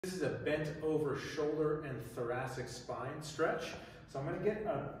This is a bent over shoulder and thoracic spine stretch. So I'm going to get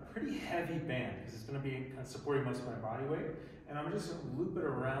a pretty heavy band because it's going to be kind of supporting most of my body weight. And I'm just going to loop it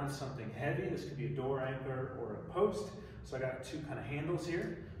around something heavy. This could be a door anchor or a post. So I got two kind of handles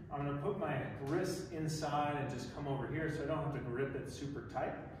here. I'm going to put my wrists inside and just come over here so I don't have to grip it super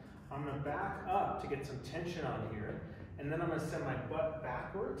tight. I'm going to back up to get some tension on here. And then I'm going to send my butt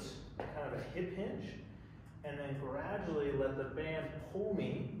backwards, kind of a hip hinge. And then gradually let the band pull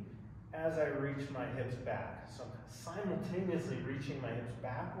me as I reach my hips back. So I'm simultaneously reaching my hips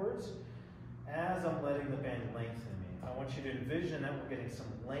backwards as I'm letting the band lengthen me. I want you to envision that we're getting some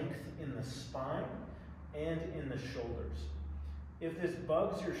length in the spine and in the shoulders. If this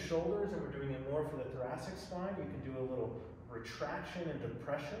bugs your shoulders and we're doing it more for the thoracic spine, you can do a little retraction and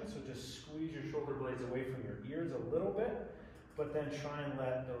depression. So just squeeze your shoulder blades away from your ears a little bit, but then try and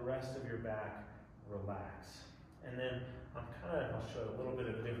let the rest of your back relax. And then I'll show a little bit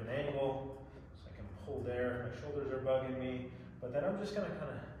of a different angle. So I can pull there, my shoulders are bugging me, but then I'm just gonna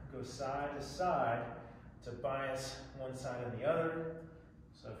kind of go side to side to bias one side and the other.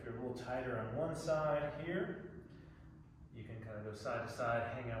 So if you're a little tighter on one side here, you can kind of go side to side,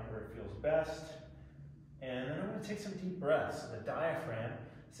 hang out where it feels best. And then I'm gonna take some deep breaths. The diaphragm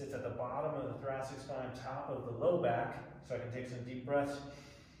sits at the bottom of the thoracic spine, top of the low back, so I can take some deep breaths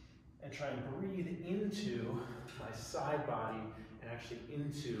and try and breathe into my side body and actually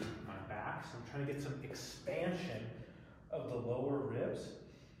into my back. So I'm trying to get some expansion of the lower ribs.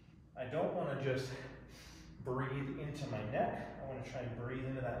 I don't want to just breathe into my neck. I want to try and breathe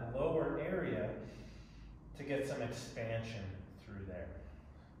into that lower area to get some expansion through there.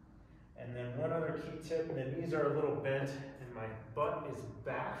 And then one other key tip, the knees are a little bent and my butt is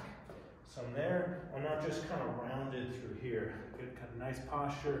back. So I'm there, I'm not just kind of rounded through here. Good, kind of nice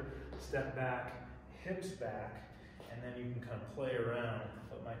posture, step back, hips back, and then you can kind of play around.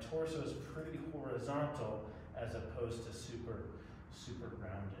 But my torso is pretty horizontal as opposed to super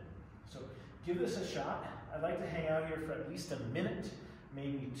grounded. So give this a shot. I'd like to hang out here for at least a minute,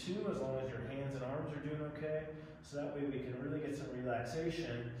 maybe two, as long as your hands and arms are doing okay. So that way we can really get some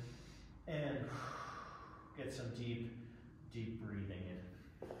relaxation